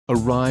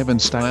Arrive in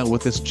style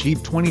with this Jeep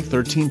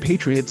 2013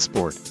 Patriot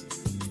Sport.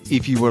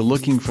 If you are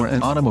looking for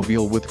an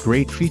automobile with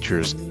great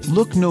features,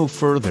 look no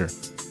further.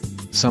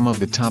 Some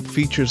of the top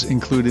features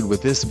included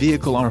with this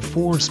vehicle are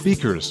 4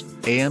 speakers,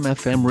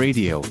 AM/FM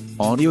radio,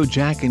 audio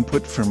jack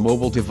input for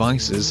mobile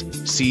devices,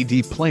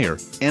 CD player,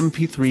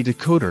 MP3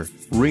 decoder,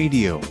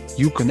 radio,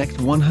 Uconnect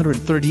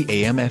 130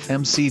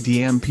 AM/FM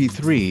CD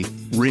MP3,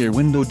 rear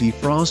window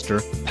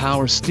defroster,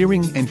 power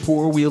steering and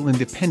 4-wheel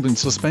independent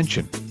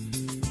suspension.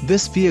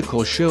 This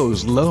vehicle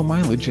shows low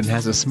mileage and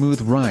has a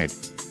smooth ride.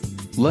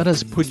 Let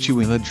us put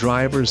you in the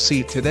driver's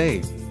seat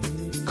today.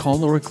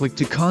 Call or click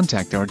to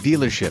contact our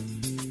dealership.